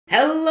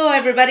Hello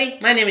everybody,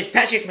 my name is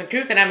Patrick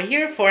McCroof and I'm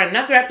here for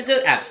another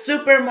episode of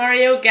Super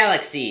Mario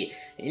Galaxy.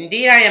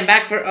 Indeed I am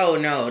back for- oh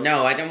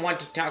no, I don't want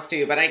to talk to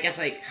you, but I guess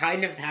I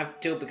kind of have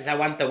to because I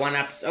want the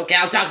one-ups. Okay,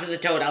 I'll talk to the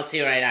Toad, I'll see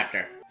you right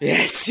after.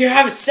 Yes, you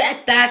have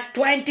said that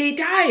 20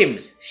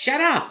 times!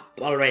 Shut up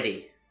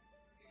already.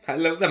 I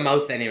love the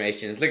mouth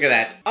animations, look at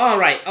that.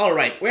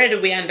 Alright, where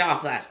did we end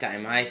off last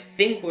time? I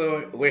think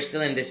we're still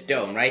in this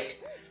dome, right?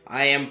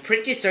 I'm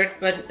pretty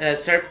certain that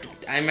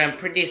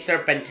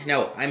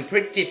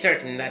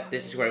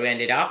this is where we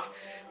ended off.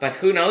 But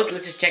who knows,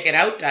 let's just check it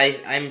out.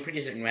 I'm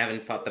pretty certain we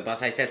haven't fought the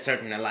boss. I said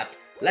certain a lot.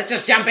 Let's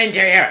just jump into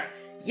here!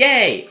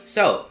 Yay!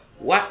 So,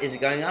 what is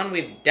going on?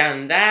 We've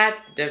done that.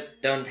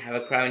 Don't have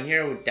a crown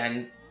here. We've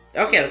done...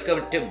 Okay, let's go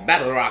to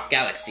Battle Rock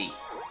Galaxy.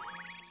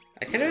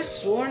 I could have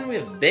sworn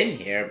we've been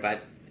here,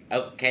 but...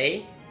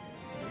 Okay.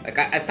 Like,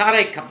 I thought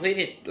I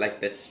completed like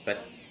this, but...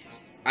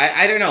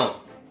 I don't know.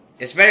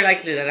 It's very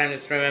likely that I'm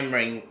just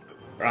remembering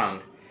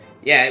wrong.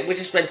 Yeah, we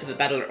just went to the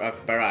Battle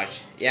Rock Barrage.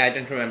 Yeah, I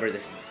don't remember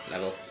this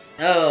level.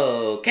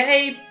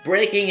 Okay,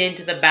 breaking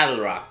into the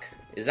Battle Rock.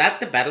 Is that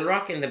the Battle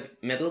Rock in the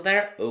middle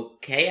there?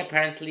 Okay,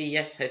 apparently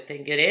yes, I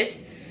think it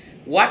is.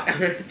 What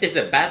on earth is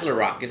a Battle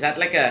Rock? Is that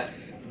like a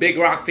big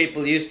rock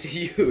people used to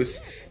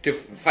use to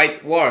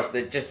fight wars?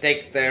 They just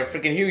take their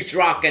freaking huge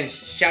rock and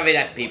shove it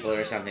at people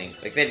or something.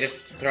 Like they just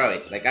throw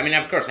it. Like, I mean,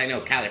 of course I know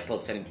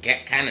catapults and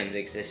cannons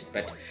exist,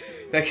 but...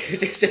 Like,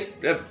 just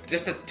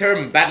the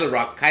term Battle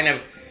Rock kind of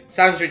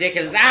sounds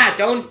ridiculous. Ah,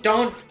 don't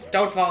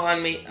fall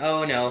on me.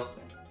 Oh, no.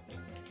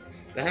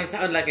 Doesn't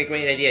sound like a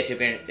great idea to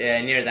be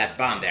near that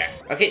bomb there.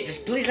 Okay,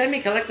 just please let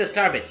me collect the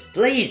star bits.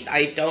 Please,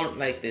 I don't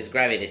like this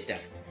gravity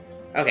stuff.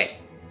 Okay,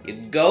 you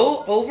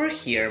go over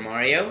here,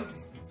 Mario.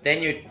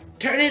 Then you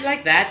turn it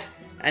like that.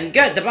 And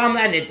good, the bomb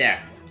landed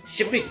there.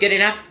 Should be good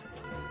enough.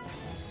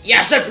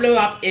 Yes, it blew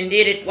up.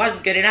 Indeed, it was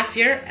good enough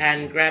here.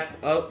 And grab...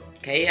 Oh.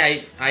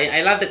 Okay,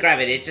 I love the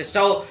gravity. It's just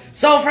so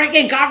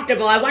freaking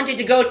comfortable. I wanted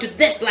to go to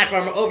this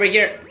platform over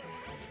here.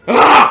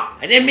 Ah!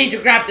 I didn't mean to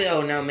grab the...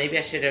 Oh no, maybe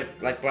I should have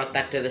like brought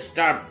that to the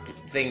star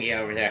thingy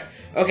over there.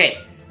 Okay,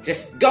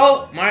 just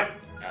go,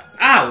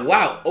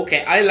 wow.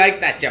 Okay, I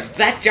like that jump.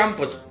 That jump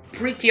was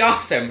pretty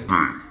awesome.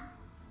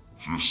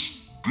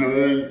 Just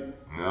go,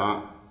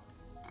 wow.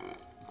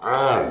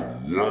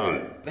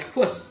 That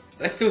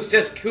was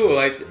just cool.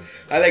 I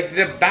like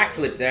did a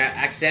backflip there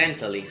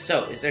accidentally.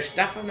 So, is there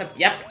stuff on the...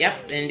 Yep,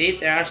 indeed,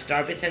 there are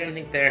star bits. I don't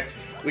think they're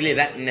really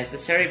that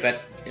necessary,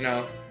 but, you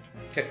know,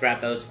 could grab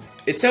those.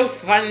 It's so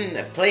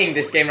fun playing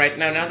this game right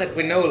now that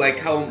we know, like,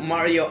 how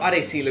Mario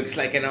Odyssey looks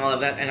like and all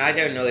of that, and I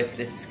don't know if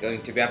this is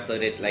going to be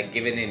uploaded, like,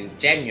 given in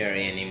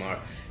January anymore.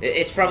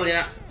 It's probably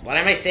not... What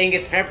am I saying?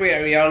 It's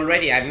February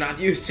already. I'm not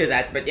used to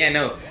that, but yeah,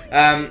 no.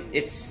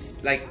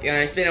 It's, like, you know,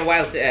 it's been a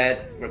while...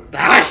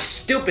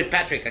 stupid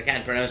Patrick, I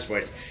can't pronounce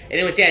words.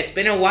 Anyways, yeah, it's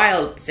been a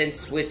while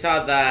since we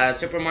saw the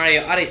Super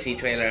Mario Odyssey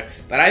trailer,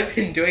 but I've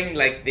been doing,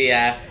 like, the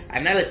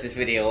analysis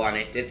video on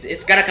it.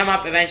 It's gonna come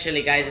up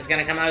eventually, guys. It's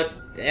gonna come out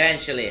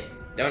eventually.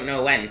 Don't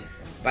know when,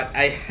 but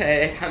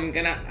I'm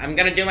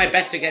gonna do my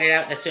best to get it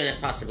out as soon as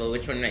possible.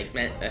 Which one make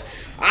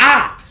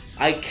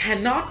I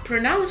cannot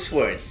pronounce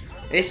words.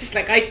 It's just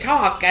like I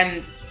talk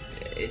and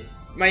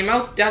my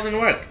mouth doesn't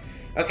work.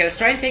 Okay, let's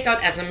try and take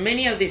out as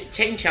many of these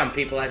Chain Chomp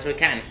people as we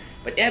can.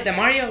 But yeah, the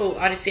Mario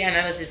Odyssey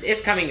analysis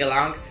is coming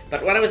along.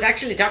 But what I was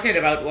actually talking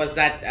about was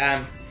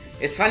that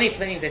it's funny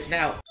playing this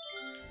now.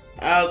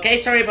 Okay,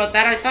 sorry about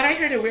that. I thought I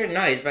heard a weird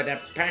noise, but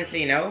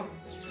apparently no.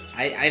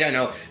 I don't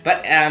know,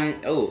 but,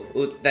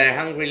 the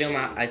Hungry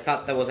Luma, I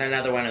thought that was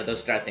another one of those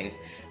star things.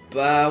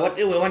 But what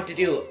do we want to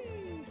do?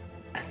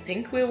 I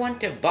think we want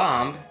to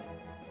bomb.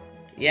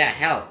 Yeah,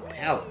 help.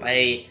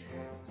 I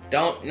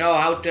don't know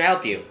how to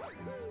help you.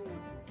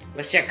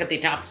 Let's check at the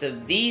tops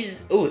of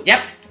these. Ooh,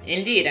 yep,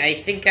 indeed, I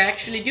think I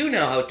actually do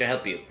know how to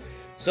help you.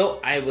 So,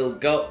 I will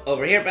go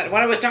over here, but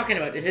what I was talking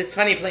about is it's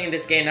funny playing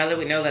this game now that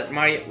we know that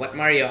what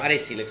Mario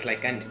Odyssey looks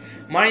like, and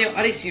Mario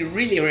Odyssey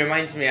really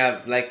reminds me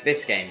of, like,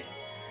 this game.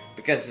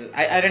 Because,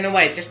 I don't know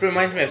why, it just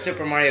reminds me of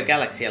Super Mario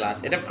Galaxy a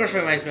lot. It of course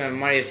reminds me of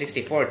Mario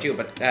 64 too,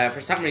 but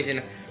for some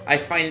reason, I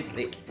find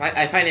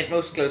it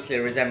most closely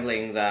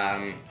resembling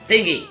the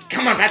thingy.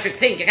 Come on, Patrick,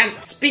 think, you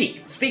can't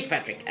speak,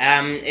 Patrick.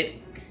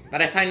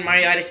 But I find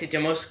Mario Odyssey to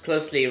most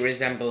closely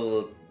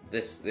resemble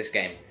this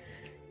game.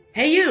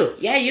 Hey you,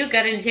 yeah, you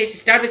got any tasty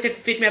Starbits? If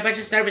you feed me a bunch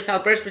of Starbits,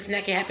 I'll burst with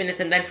snacky happiness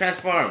and then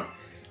transform.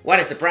 What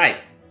a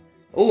surprise.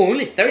 Oh,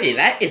 only 30.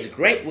 That is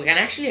great. We can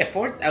actually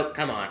afford... Oh,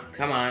 come on.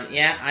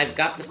 Yeah, I've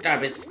got the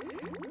Starbits.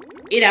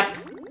 Eat up.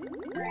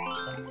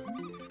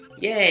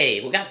 Yay,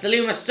 we got the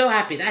Luma. So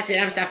happy. That's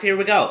it, I'm stuff. Here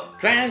we go.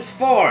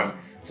 Transform.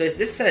 So is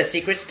this a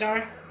secret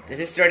star? Is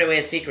this straight away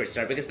a secret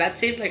star? Because that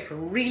seemed like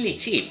really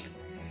cheap.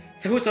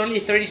 There was only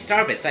 30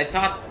 Starbits. I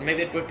thought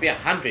maybe it would be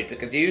 100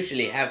 because I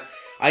usually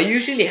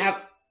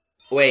have...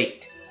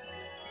 Wait,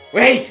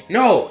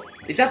 no.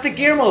 Is that the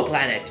Gearmo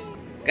planet?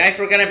 Guys,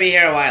 we're gonna be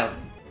here a while.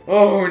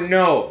 Oh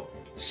no!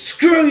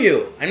 Screw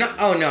you! I'm not-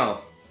 oh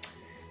no.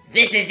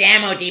 This is the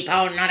ammo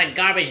depot, not a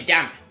garbage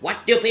dump.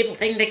 What do people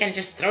think they can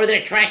just throw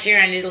their trash here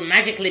and it'll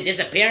magically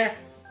disappear?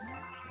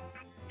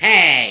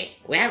 Hey,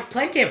 we have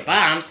plenty of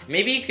bombs.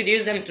 Maybe you could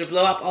use them to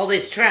blow up all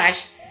this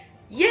trash.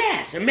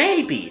 Yes,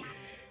 maybe.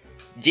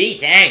 Gee,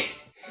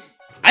 thanks.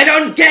 I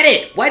don't get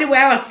it! Why do we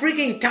have a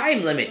freaking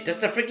time limit?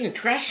 Does the freaking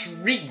trash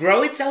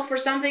regrow itself or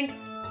something?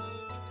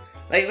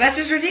 Like, that's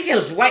just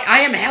ridiculous. Why?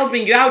 I am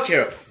helping you out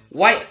here.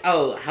 Why?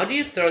 Oh, how do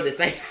you throw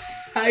this?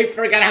 I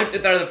forgot how to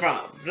throw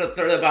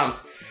the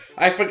bombs.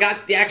 I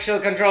forgot the actual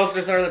controls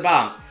to throw the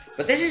bombs.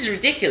 But this is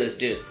ridiculous,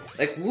 dude.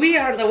 Like, we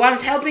are the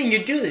ones helping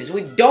you do this.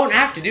 We don't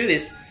have to do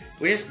this.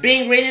 We're just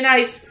being really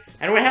nice,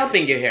 and we're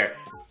helping you here.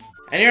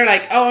 And you're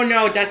like, oh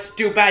no, that's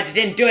too bad. You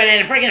didn't do it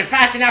in a freaking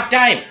fast enough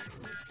time.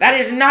 That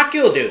is not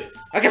cool, dude.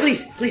 Okay,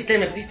 please tell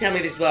me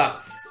this blow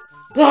up.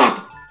 Blow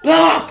up!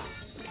 Blow up!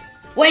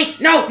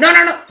 Wait, no.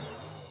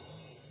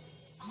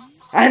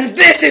 And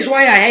this is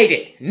why I hate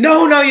it.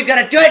 No, you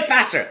gotta do it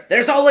faster.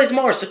 There's always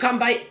more, so come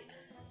by.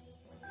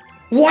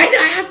 Why do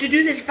I have to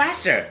do this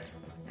faster?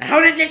 And how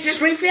did this just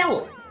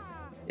refill?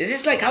 Is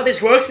this like how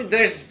this works?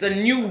 There's a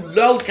new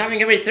load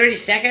coming every 30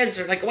 seconds?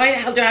 Or like, why the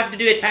hell do I have to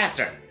do it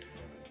faster?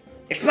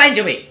 Explain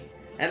to me.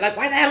 And like,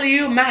 why the hell are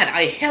you mad?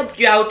 I helped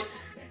you out.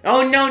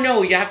 Oh,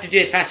 no, you have to do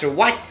it faster.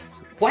 What?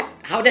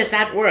 How does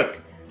that work?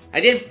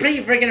 I did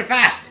pretty freaking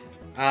fast.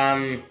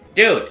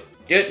 Dude,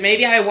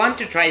 maybe I want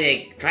to try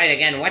it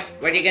again. What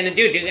are you gonna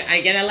do? Are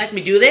you gonna let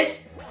me do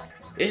this?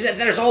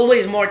 There's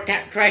always more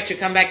trash to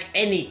come back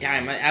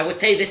anytime. I would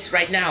say this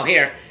right now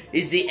here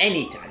is the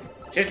anytime.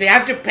 Seriously, I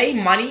have to pay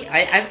money.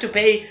 I have to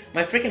pay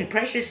my freaking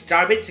precious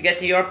starbits to get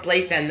to your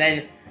place, and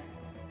then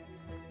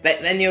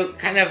you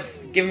kind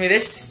of give me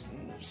this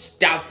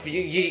stuff.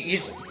 You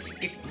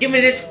give me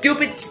this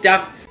stupid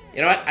stuff.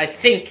 You know what? I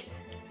think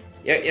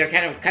you're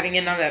kind of cutting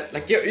in on that.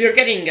 Like you're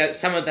getting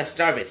some of the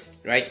starbits,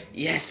 right?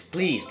 Yes,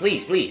 please.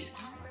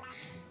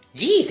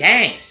 Gee,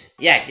 thanks.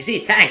 Yeah, you see,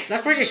 thanks.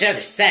 That's what you should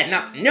have said.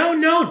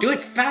 No, do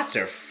it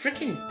faster.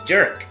 Freaking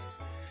jerk.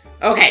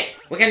 Okay,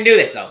 we can do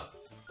this though.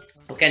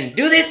 We can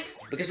do this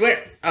because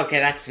we're okay.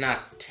 That's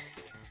not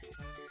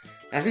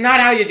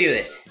how you do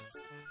this.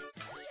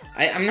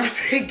 I'm not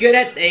very good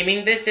at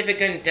aiming this, if you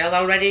couldn't tell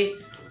already.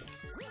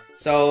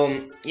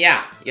 So,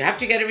 yeah, you have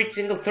to get every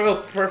single throw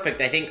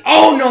perfect, I think.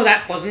 Oh, no,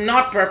 that was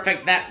not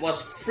perfect. That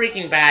was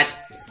freaking bad.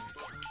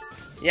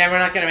 Yeah, we're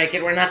not gonna make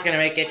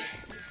it.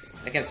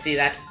 I can see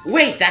that.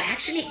 Wait, that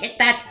actually hit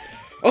that.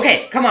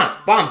 Okay, come on.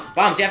 Bombs.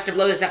 You have to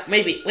blow this up.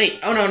 Maybe. Wait.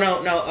 Oh, no.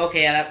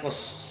 Okay, yeah, that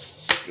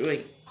was...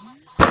 Wait.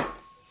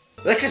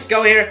 Let's just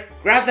go here,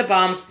 grab the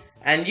bombs,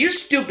 and you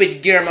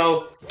stupid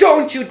Guillermo,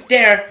 don't you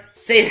dare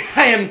say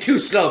I am too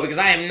slow, because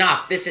I am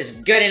not. This is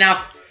good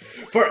enough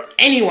for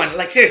anyone.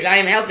 Like, seriously, I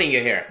am helping you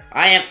here.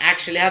 I am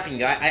actually helping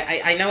you.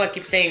 I know I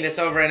keep saying this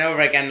over and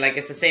over again, like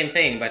it's the same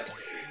thing, but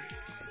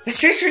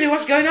that's literally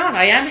what's going on.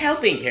 I am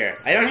helping here.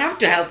 I don't have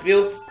to help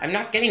you. I'm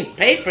not getting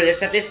paid for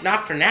this, at least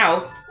not for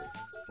now.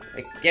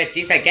 Like, yeah,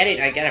 geez, I get it.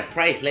 I get a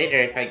price later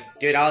if I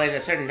do it all in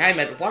a certain time,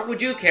 but what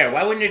would you care?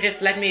 Why wouldn't you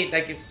just let me,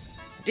 like,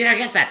 did I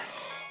get that?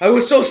 I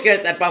was so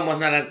scared that bomb was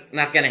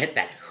not gonna hit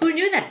that. Who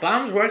knew that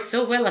bombs work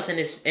so well as I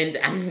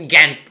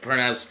can't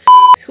pronounce.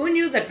 Who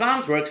knew that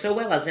bombs work so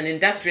well as an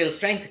industrial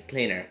strength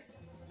cleaner?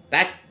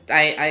 That,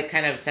 I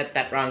kind of said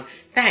that wrong.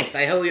 Thanks,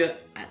 I owe you,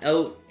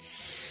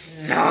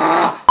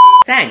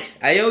 thanks,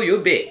 I owe you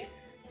big.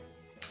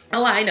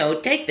 Oh, I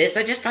know, take this,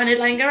 I just found it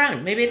lying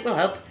around. Maybe it will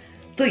help.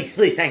 Please,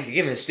 thank you,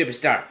 give me the stupid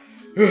star.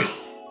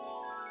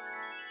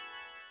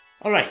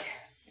 Alright,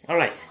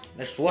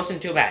 this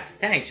wasn't too bad.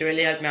 Thanks, you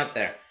really helped me out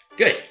there.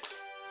 Good.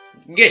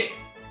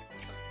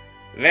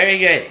 Very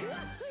good.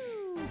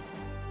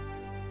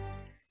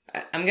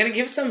 I'm gonna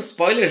give some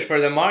spoilers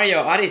for the Mario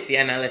Odyssey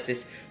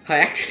analysis. I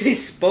actually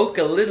spoke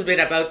a little bit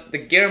about the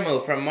Guillermo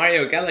from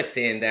Mario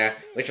Galaxy in there,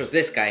 which was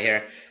this guy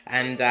here,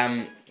 and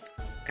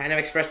kind of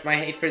expressed my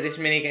hate for this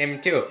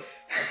minigame too.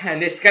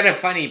 And it's kind of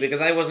funny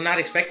because I was not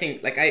expecting,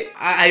 like,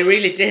 I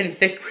really didn't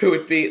think we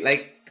would be,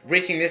 like,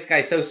 reaching this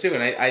guy so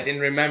soon. I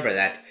didn't remember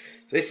that.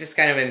 So it's just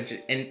kind of an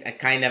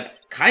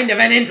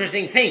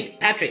interesting thing.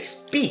 Patrick,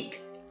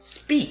 speak.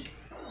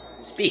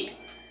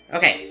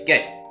 Okay,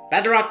 good.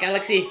 Battle Rock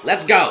Galaxy,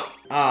 let's go.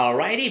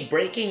 Alrighty,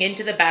 breaking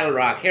into the Battle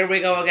Rock. Here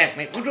we go again.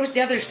 Wait, what was the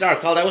other star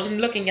called? I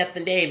wasn't looking at the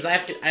names. I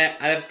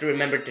have to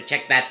remember to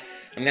check that.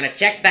 I'm gonna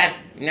check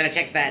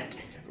that.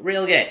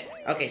 Real good.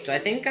 Okay, so I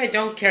think I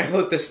don't care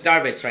about the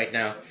star bits right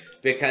now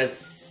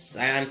because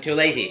I'm too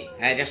lazy.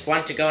 I just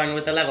want to go on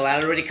with the level.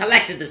 I already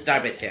collected the star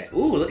bits here.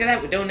 Ooh, look at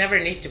that. We don't ever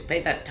need to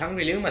pay that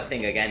Hungry Luma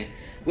thing again,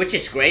 which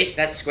is great.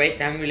 That's great.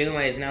 The Hungry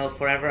Luma is now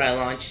forever a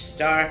launch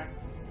star,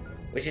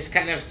 which is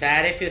kind of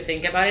sad if you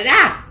think about it.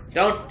 Ah!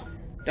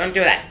 Don't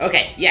do that.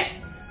 Okay,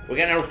 yes. We're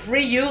gonna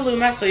free you,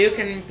 Luma, so you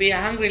can be a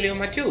Hungry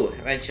Luma too,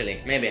 eventually.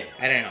 Maybe.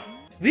 I don't know.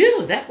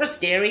 Whew, that was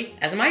scary.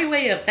 As my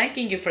way of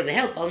thanking you for the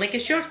help, I'll make a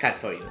shortcut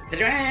for you.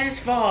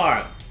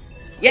 Transform!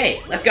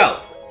 Yay, let's go!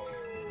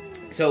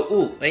 So,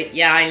 ooh, wait,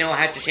 yeah, I know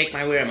how to shake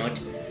my Wii remote.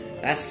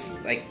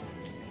 That's, like,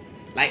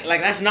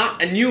 that's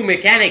not a new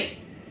mechanic.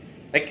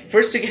 Like,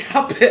 first to get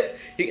up,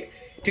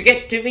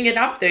 to bring it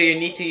up there, you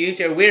need to use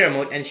your Wii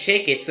remote and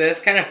shake it. So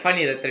it's kind of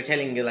funny that they're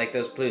telling you like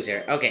those clues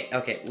here.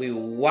 Okay, we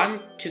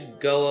want to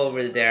go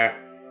over there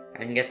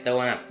and get the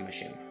 1-up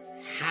mushroom.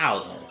 How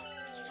though?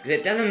 Because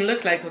it doesn't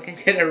look like we can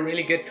get a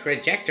really good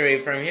trajectory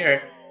from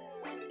here.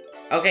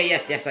 Okay,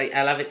 yes,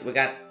 I love it. We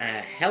got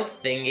a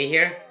health thingy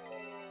here.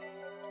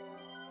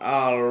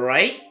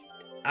 Alright.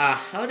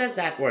 How does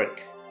that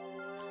work?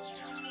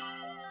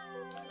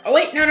 Oh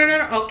wait, no.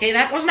 Okay,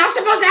 that was not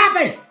supposed to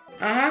happen!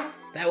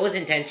 That was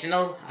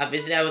intentional.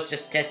 Obviously, I was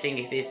just testing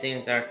if these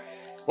things are...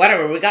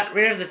 Whatever, we got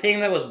rid of the thing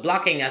that was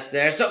blocking us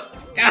there, so...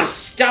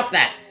 stop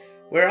that!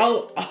 We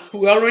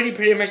already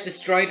pretty much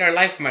destroyed our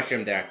life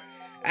mushroom there.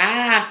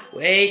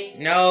 Wait,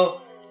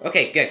 no.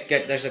 Okay,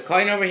 good. There's a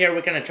coin over here.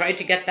 We're gonna try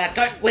to get that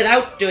coin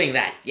without doing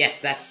that.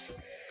 Yes, that's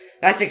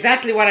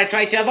exactly what I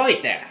tried to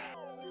avoid there.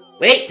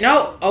 Wait,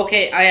 no!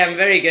 Okay, I am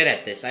very good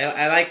at this.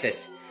 I like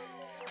this.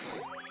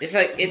 It's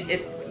like,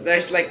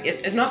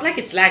 it's not like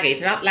it's laggy,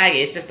 it's not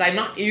laggy, it's just I'm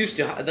not used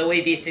to the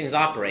way these things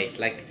operate.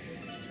 Like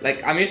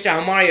I'm used to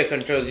how Mario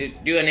controls, you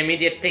do an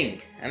immediate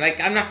thing. And like,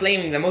 I'm not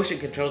blaming the motion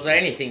controls or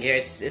anything here,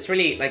 it's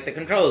really, like, the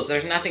controls,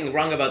 there's nothing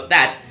wrong about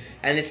that.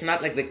 And it's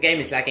not like the game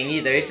is lacking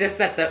either, it's just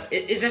that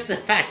it's just the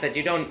fact that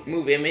you don't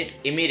move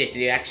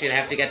immediately, you actually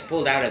have to get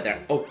pulled out of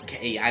there.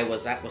 Okay,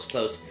 that was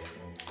close.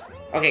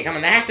 Okay, come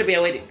on, there has to be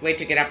a way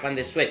to get up on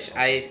this switch.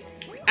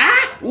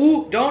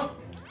 Ooh, don't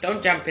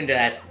jump into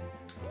that.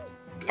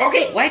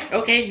 Okay, what?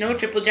 Okay, no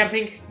triple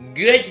jumping.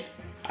 Good.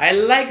 I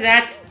like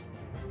that.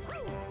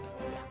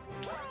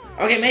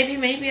 Okay,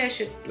 maybe I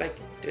should, like,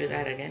 do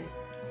that again.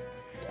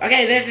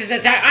 Okay, this is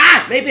the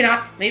time. Maybe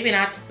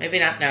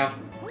not now.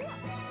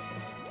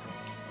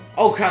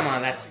 Oh, come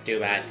on, that's too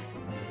bad.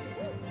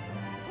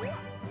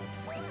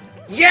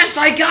 Yes,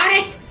 I got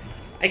it!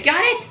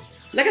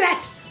 Look at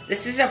that!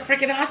 This is a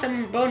freaking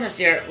awesome bonus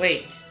here.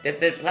 Wait, did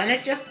the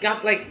planet just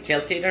got, like,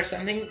 tilted or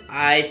something?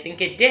 I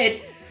think it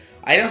did.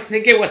 I don't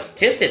think it was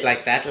tilted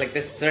like that, like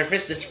this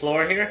surface, this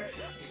floor here.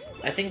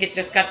 I think it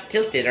just got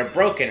tilted or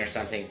broken or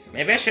something.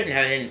 Maybe I shouldn't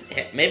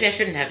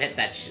have hit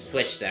that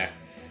switch there.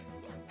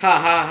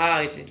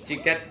 Ha, did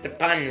you get the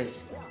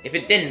puns? If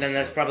it didn't, then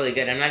that's probably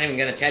good. I'm not even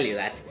gonna tell you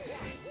that.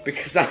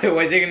 Because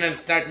otherwise you're gonna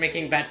start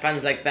making bad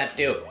puns like that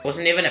too. It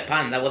wasn't even a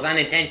pun, that was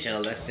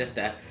unintentional. That's just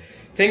a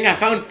thing I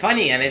found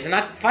funny, and it's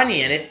not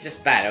funny, and it's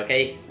just bad,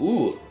 okay?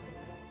 Ooh.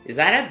 Is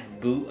that a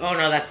boo? Oh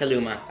no, that's a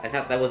Luma. I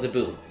thought that was a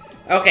boo.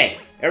 Okay.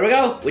 Here we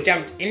go. We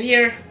jumped in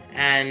here,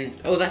 and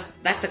oh,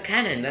 that's a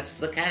cannon. That's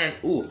the cannon.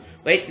 Ooh,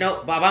 wait,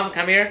 no, Bob,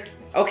 come here.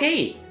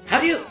 Okay, how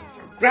do you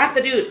grab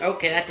the dude?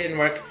 Okay, that didn't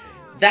work.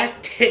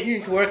 That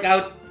didn't work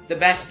out the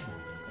best.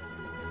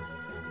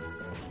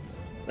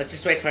 Let's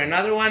just wait for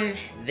another one.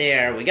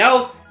 There we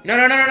go. No.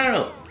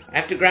 I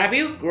have to grab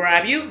you,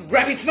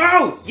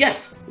 throw!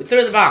 Yes, we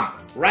threw the bomb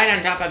right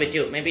on top of it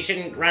too. Maybe you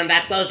shouldn't run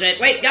that close to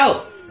it. Wait,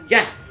 go!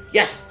 Yes,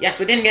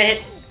 we didn't get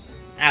hit.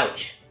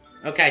 Ouch.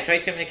 Okay, I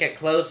tried to make a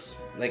close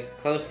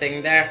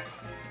thing there.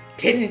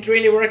 Didn't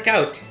really work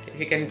out. If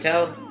you can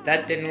tell,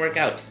 that didn't work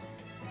out.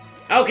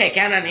 Okay,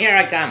 cannon, here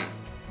I come.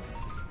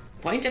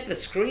 Point at the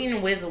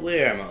screen with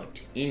Wii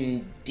remote.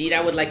 Indeed,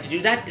 I would like to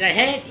do that. Did I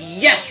hit it?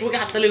 Yes, we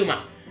got the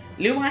Luma.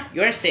 Luma,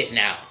 you're safe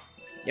now.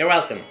 You're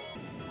welcome.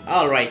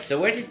 Alright,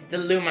 so where did the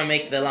Luma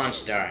make the launch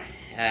star?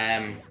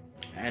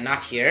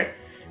 Not here.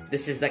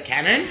 This is the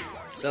cannon.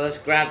 So let's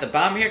grab the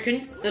bomb here.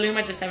 Couldn't the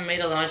Luma just have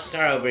made a launch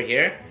star over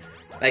here?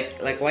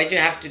 Like, why'd you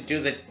have to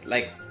do the,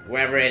 like,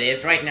 wherever it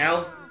is right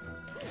now?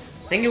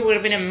 I think it would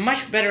have been a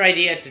much better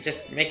idea to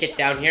just make it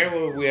down here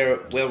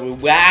where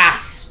we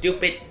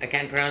stupid, I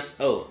can't pronounce,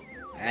 oh,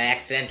 I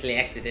accidentally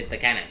exited the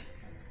cannon.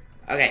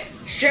 Okay,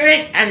 shoot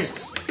it and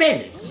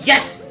spin,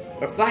 yes,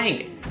 we're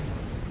flying.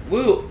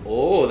 Woo,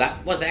 oh,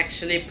 that was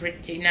actually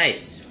pretty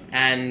nice.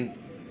 And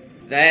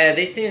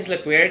these things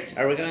look weird.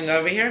 Are we going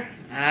over here?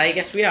 I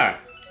guess we are.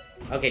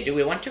 Okay, do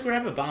we want to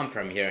grab a bomb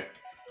from here?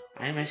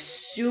 I'm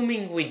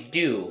assuming we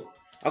do.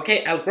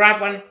 Okay, I'll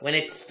grab one. When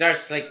it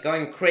starts, like,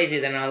 going crazy,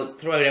 then I'll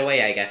throw it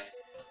away, I guess.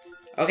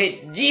 Okay,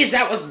 jeez,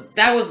 that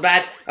was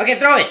bad. Okay,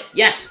 throw it!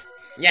 Yes!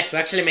 Yes, we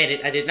actually made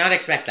it. I did not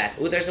expect that.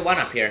 Ooh, there's a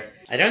 1-up here.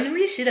 I don't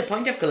really see the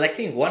point of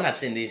collecting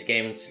 1-ups in these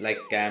games, like,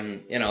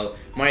 you know,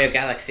 Mario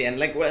Galaxy, and,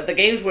 like, the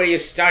games where you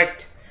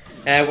start,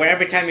 where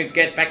every time you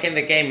get back in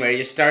the game, where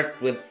you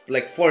start with,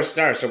 like, 4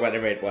 stars or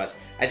whatever it was.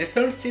 I just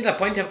don't see the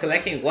point of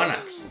collecting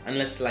 1-ups,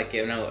 unless, like,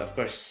 you know, of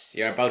course,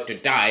 you're about to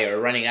die or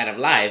running out of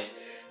lives.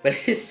 But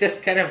it's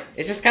just kind of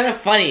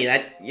funny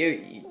that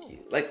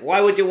like, why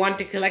would you want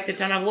to collect a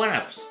ton of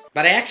 1-ups?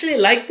 But I actually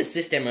like the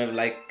system of,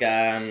 like,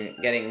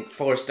 getting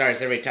 4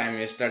 stars every time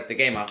you start the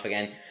game off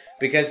again.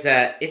 Because,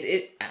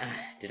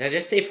 did I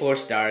just say 4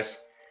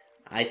 stars?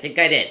 I think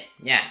I did.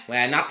 Yeah,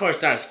 well, not 4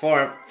 stars,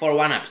 4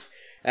 1-ups.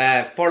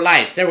 4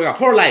 lives, there we go,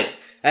 4 lives.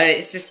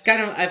 It's just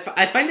kind of,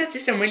 I find that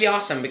system really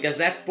awesome, because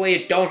that way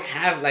you don't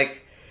have,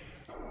 like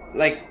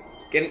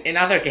in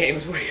other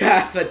games where you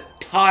have a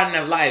ton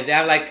of lives. You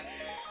have, like,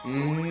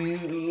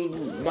 you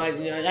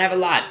have a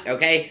lot,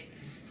 okay?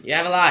 You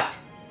have a lot.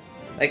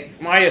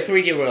 like Mario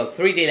 3D World,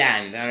 3D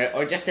Land,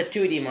 or just the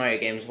 2D Mario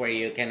games where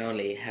you can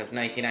only have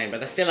 99, but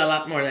there's still a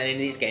lot more than in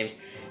these games.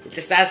 It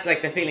just has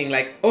like the feeling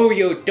like, oh,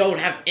 you don't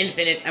have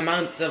infinite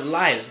amounts of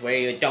lives, where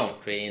you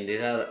don't really in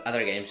these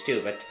other games too,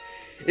 but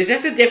it's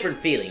just a different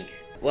feeling.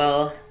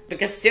 Well,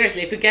 because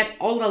seriously, if you get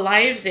all the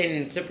lives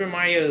in Super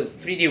Mario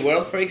 3D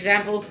World, for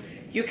example,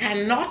 you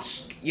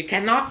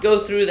cannot go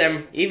through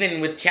them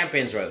even with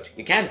Champions Road.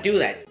 You can't do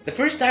that. The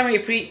first time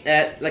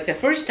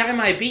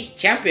I beat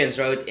Champions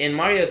Road in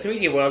Mario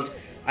 3D World,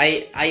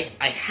 I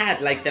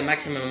had like the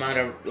maximum amount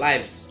of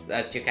lives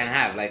that you can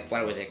have. Like,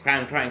 what was it?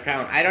 Crown.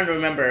 I don't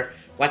remember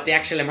what the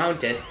actual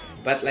amount is,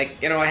 but like,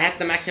 you know, I had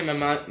the maximum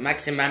amount,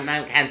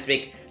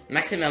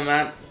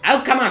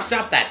 oh, come on,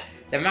 stop that!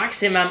 The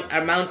maximum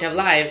amount of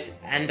lives,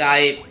 and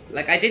I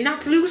did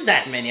not lose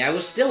that many. I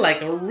was still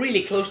like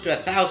really close to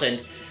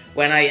 1,000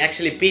 when I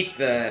actually beat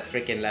the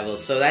freaking level.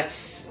 So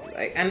that's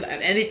like, and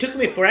it took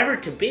me forever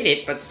to beat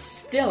it, but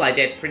still I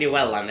did pretty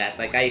well on that.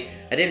 Like I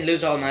didn't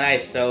lose all my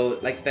lives, so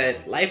like the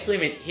life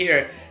limit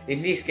here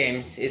in these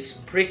games is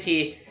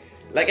pretty.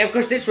 Like, of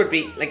course, this would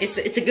be like it's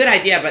a good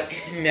idea, but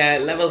in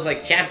levels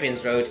like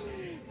Champions Road,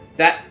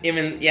 that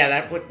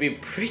would be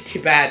pretty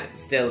bad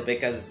still,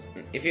 because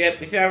if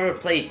you ever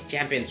played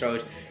Champions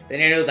Road, then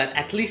you know that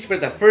at least for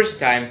the first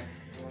time,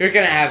 you're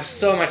gonna have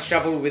so much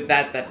trouble with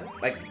that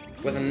like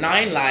with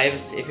 9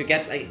 lives, if you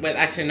get like, well,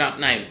 actually not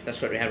 9,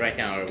 that's what we have right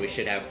now, or we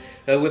should have,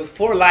 with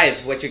 4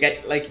 lives, what you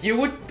get, like, you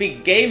would be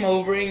game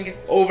overing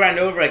over and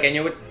over again.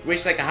 You would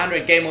reach like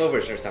 100 game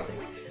overs or something.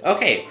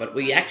 Okay, but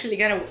we actually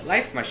got a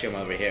life mushroom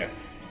over here.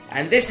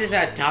 And this is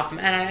a top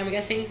man, I am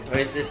guessing? Or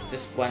is this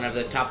just one of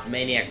the top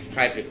maniac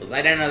tribe peoples?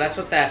 I don't know, that's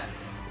what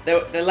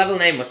the level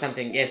name was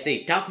something. Yeah,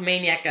 see, top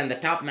maniac and the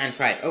top man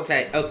tribe.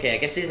 Okay, I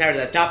guess these are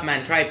the top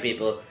man tribe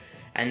people.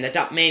 And the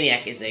top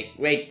maniac is a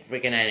great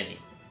freaking enemy.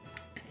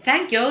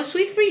 Thank you,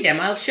 sweet freedom.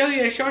 I'll show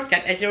you a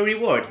shortcut as your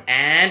reward.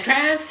 And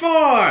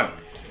transform!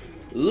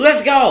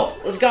 Let's go!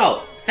 Let's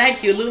go!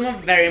 Thank you, Luma,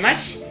 very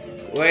much.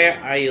 Where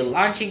are you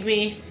launching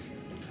me?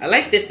 I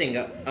like this thing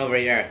over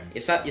here.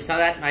 You saw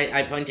that?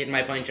 I pointed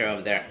my pointer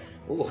over there.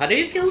 Ooh, how do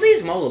you kill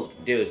these mole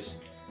dudes?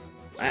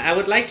 I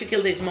would like to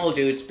kill these mole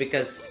dudes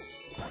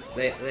because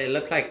they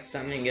look like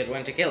something you'd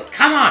want to kill.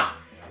 Come on!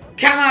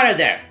 Come out of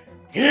there!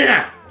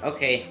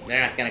 Okay,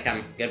 they're not gonna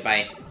come.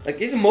 Goodbye. Like,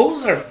 these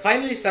moles are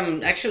finally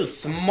some actual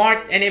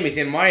smart enemies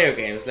in Mario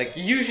games. Like,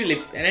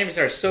 usually enemies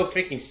are so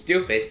freaking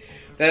stupid.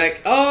 They're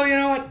like, oh, you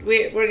know what?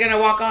 We're gonna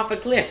walk off a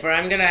cliff, or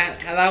I'm gonna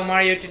allow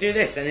Mario to do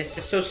this, and it's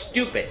just so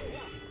stupid.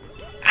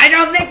 I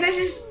don't think this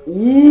is...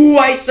 Ooh,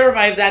 I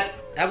survived that.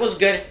 That was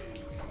good.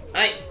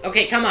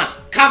 Okay, come on.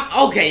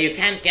 Okay, you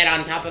can't get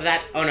on top of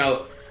that. Oh,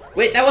 no.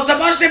 Wait, that was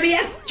supposed to be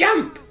a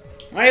jump.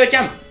 Mario,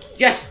 jump.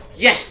 Yes.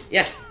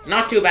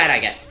 Not too bad, I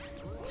guess.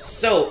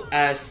 So,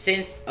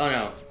 since... Oh,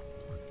 no.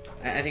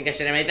 I think I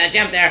should have made that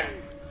jump there.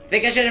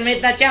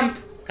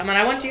 Come on,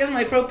 I want to use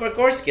my pro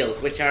parkour skills,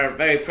 which are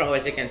very pro,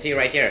 as you can see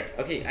right here.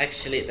 Okay,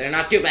 actually, they're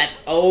not too bad.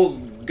 Oh,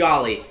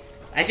 golly.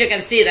 As you can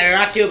see, they're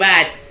not too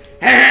bad.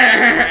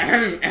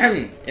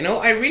 You know,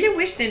 I really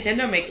wish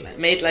Nintendo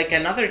made like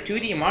another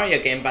 2D Mario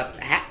game, but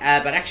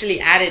actually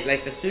added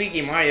like the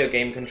 3D Mario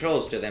game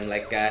controls to them,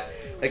 like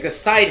the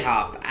side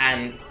hop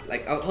and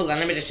like, oh, hold on,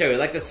 let me just show you,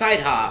 like the side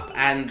hop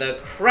and the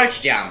crouch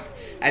jump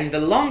and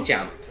the long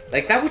jump.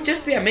 Like, that would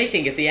just be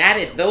amazing if they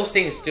added those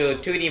things to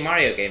 2D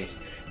Mario games,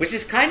 which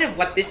is kind of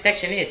what this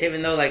section is,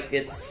 even though like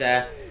it's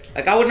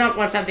like, I would not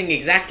want something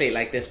exactly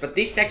like this, but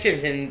these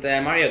sections in the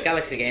Mario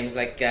Galaxy games,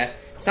 like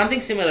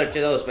something similar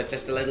to those, but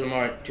just a little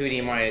more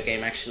 2D Mario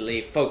game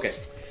actually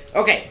focused.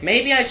 Okay,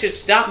 maybe I should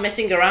stop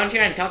messing around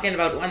here and talking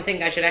about one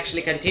thing. I should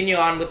actually continue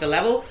on with the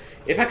level.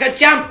 If I could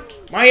jump!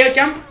 Mario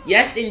jump!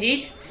 Yes,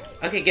 indeed.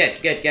 Okay,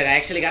 good. I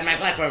actually got my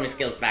platforming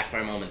skills back for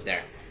a moment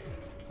there.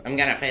 I'm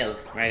gonna fail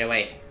right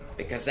away,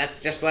 because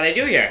that's just what I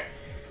do here.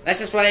 That's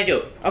just what I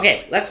do.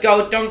 Okay, let's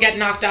go. Don't get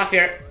knocked off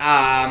here.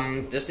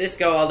 Does this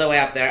go all the way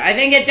up there? I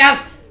think it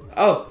does!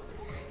 Oh,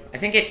 I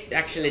think it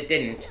actually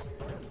didn't.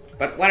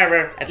 But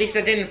whatever, at least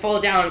I didn't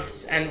fall down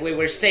and we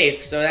were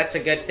safe, so that's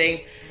a good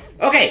thing.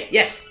 Okay,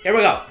 yes, here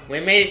we go. We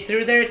made it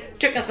through there. It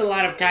took us a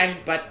lot of time,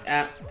 but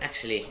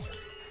actually,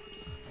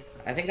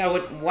 I think I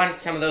would want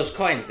some of those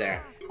coins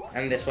there.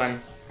 And this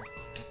one.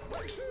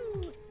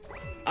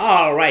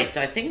 Alright,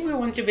 so I think we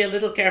want to be a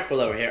little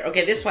careful over here.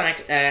 Okay, this one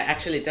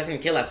actually doesn't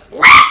kill us.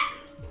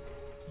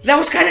 That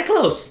was kind of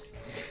close.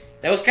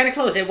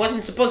 It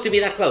wasn't supposed to be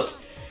that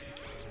close.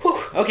 Whew,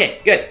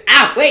 okay, good.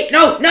 Ah, wait,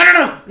 no.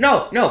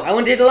 I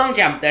wanted a long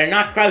jump there,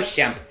 not crouch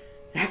jump.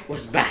 That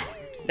was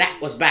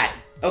bad.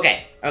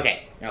 Okay.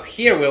 Now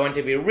here we want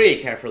to be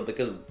really careful,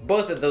 because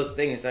both of those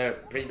things are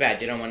pretty bad.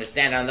 You don't want to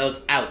stand on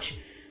those. Ouch.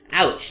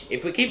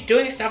 If we keep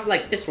doing stuff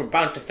like this, we're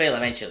bound to fail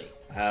eventually.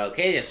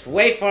 Okay, just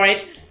wait for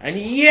it. And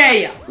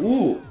yeah!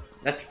 Ooh,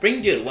 that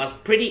spring dude was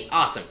pretty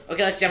awesome.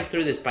 Okay, let's jump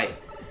through this pipe.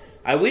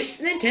 I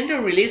wish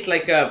Nintendo released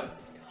like a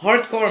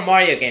hardcore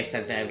Mario game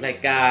sometimes.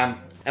 Like, a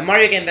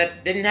Mario game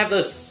that didn't have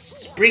those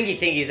springy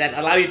thingies that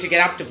allow you to get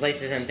up to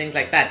places and things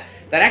like that.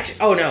 That actually...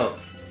 Oh no.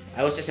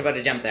 I was just about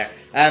to jump there.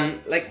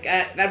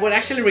 That would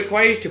actually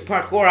require you to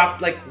parkour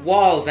up like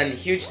walls and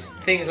huge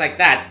things like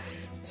that.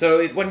 So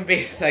it wouldn't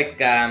be like,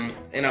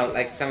 you know,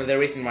 like some of the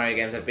recent Mario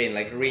games have been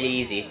like really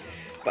easy.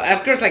 But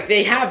of course, like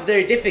they have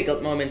their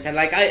difficult moments, and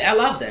like I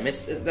love them.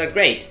 They're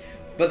great.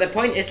 But the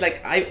point is,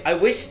 like, I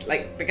wish,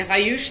 like, because I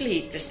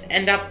usually just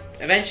end up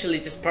eventually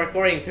just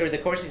parkouring through the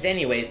courses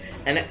anyways,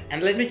 and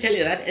let me tell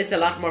you, that is a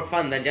lot more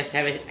fun than just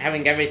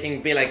having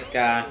everything be like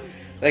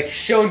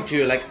shown to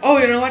you, like, oh,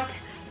 you know what,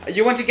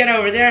 you want to get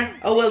over there?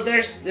 Oh well,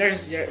 there's your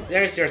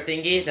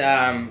thingy,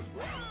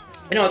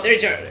 you know,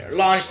 there's your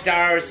launch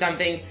star or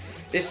something.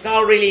 This is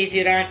all really easy.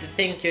 You don't have to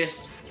think, you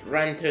just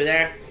run through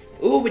there.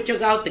 Ooh, we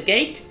took out the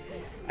gate.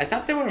 I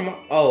thought there were more.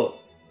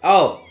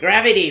 Oh,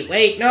 gravity.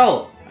 Wait,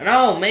 no.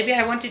 No, maybe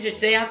I wanted to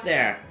stay up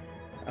there.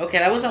 Okay,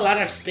 that was a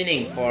lot of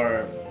spinning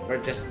for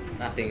just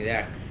nothing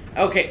there.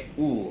 Okay,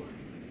 ooh.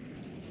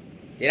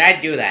 Did I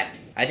do that?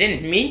 I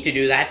didn't mean to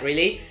do that,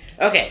 really.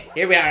 Okay,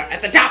 here we are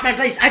at the top, man,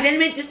 please. I didn't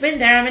mean to spin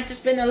there. I meant to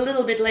spin a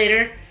little bit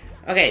later.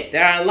 Okay,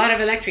 there are a lot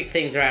of electric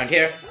things around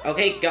here.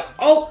 Okay, go.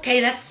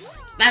 Okay,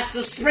 that's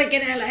a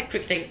friggin'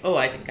 electric thing. Oh,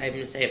 I think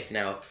I'm safe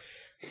now.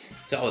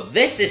 So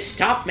this is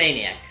Top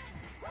Maniac.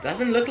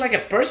 Doesn't look like a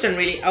person,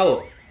 really.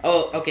 Oh,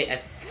 okay. I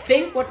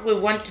think what we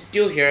want to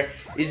do here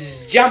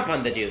is jump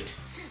on the dude.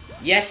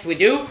 Yes, we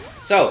do.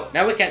 So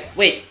now we can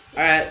wait.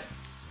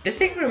 This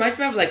thing reminds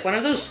me of like one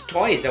of those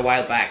toys a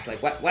while back.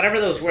 Like whatever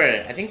those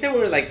were. I think they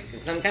were like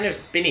some kind of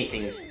spinny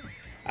things.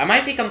 I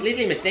might be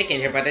completely mistaken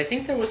here, but I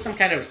think there was some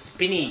kind of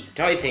spinny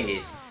toy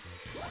thingies.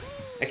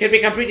 I could be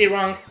completely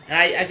wrong, and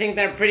I think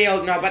they're pretty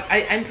old now. But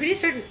I'm pretty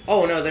certain.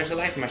 Oh no, there's a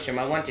life mushroom.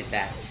 I wanted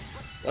that.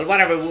 Well,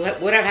 whatever. We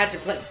would have had to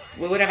play.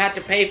 We would have had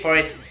to pay for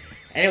it.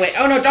 Anyway.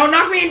 Oh no! Don't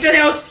knock me into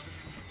those.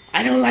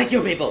 I don't like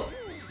you people.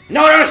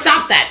 No,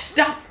 stop that.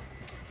 Stop.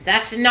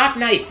 That's not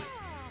nice.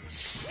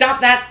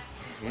 Stop that.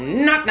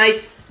 Not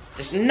nice.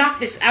 Just knock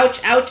this.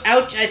 Ouch, ouch,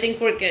 ouch. I think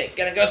we're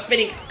gonna go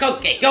spinning.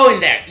 Okay, go in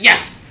there.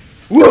 Yes.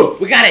 Woo!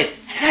 We got it.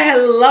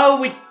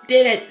 Hello, we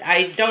did it.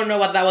 I don't know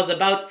what that was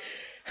about.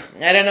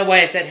 I don't know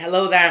why I said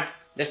hello there.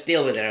 Just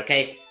deal with it,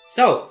 okay?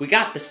 So, we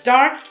got the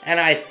star, and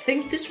I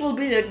think this will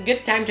be a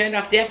good time to end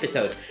off the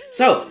episode.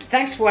 So,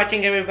 thanks for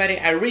watching, everybody.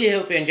 I really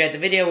hope you enjoyed the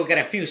video. We got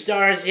a few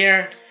stars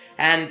here.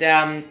 And,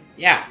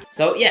 yeah.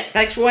 So, yes,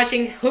 thanks for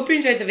watching. Hope you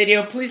enjoyed the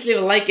video. Please leave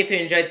a like if you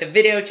enjoyed the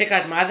video. Check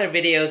out my other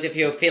videos if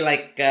you feel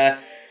like, I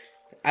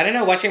don't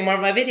know, watching more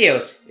of my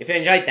videos. If you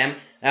enjoyed them.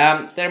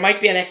 There might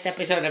be a next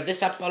episode of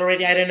this up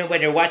already. I don't know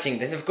when you're watching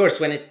this. Of course,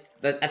 when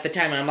at the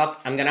time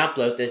I'm gonna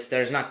upload this,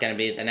 there's not gonna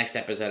be the next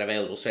episode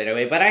available straight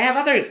away. But I have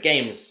other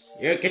games.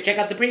 You could check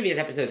out the previous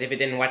episodes if you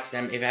didn't watch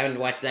them. If you haven't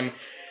watched them,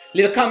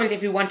 leave a comment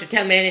if you want to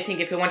tell me anything.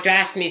 If you want to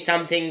ask me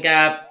something.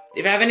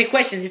 If you have any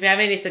questions, if you have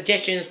any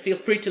suggestions, feel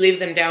free to leave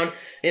them down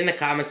in the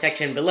comment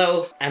section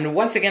below. And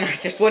once again, I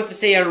just want to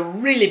say a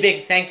really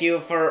big thank you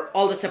for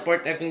all the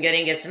support I've been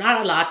getting. It's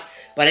not a lot,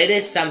 but it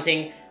is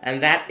something,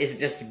 and that is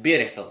just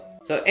beautiful.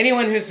 So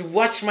anyone who's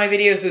watched my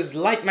videos, who's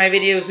liked my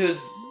videos, who's...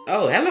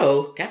 Oh,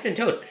 hello, Captain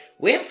Toad.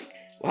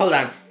 Hold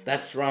on,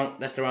 that's wrong.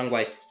 That's the wrong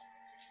voice.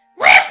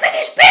 We're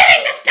finished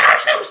building the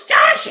Starsome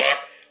Starship.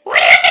 We'll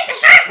use it to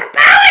search for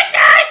power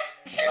stars.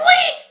 And we,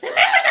 the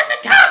members of the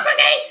Toad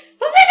Brigade,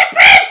 will be the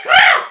brave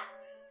crew.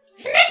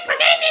 And this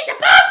brigade needs a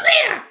boat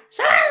leader.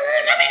 So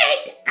I'll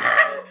nominate,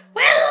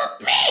 well,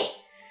 me.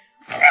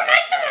 Under my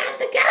command,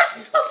 the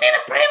galaxies will see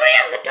the bravery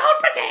of the Toad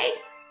Brigade.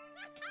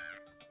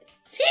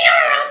 See you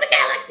around the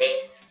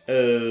galaxies.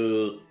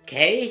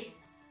 Okay.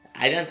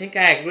 I don't think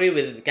I agree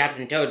with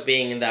Captain Toad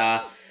being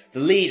the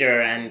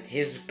leader, and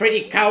he's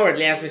pretty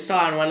cowardly as we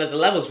saw on one of the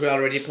levels we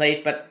already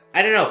played, but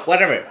I don't know,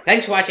 whatever.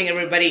 Thanks for watching,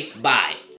 everybody. Bye.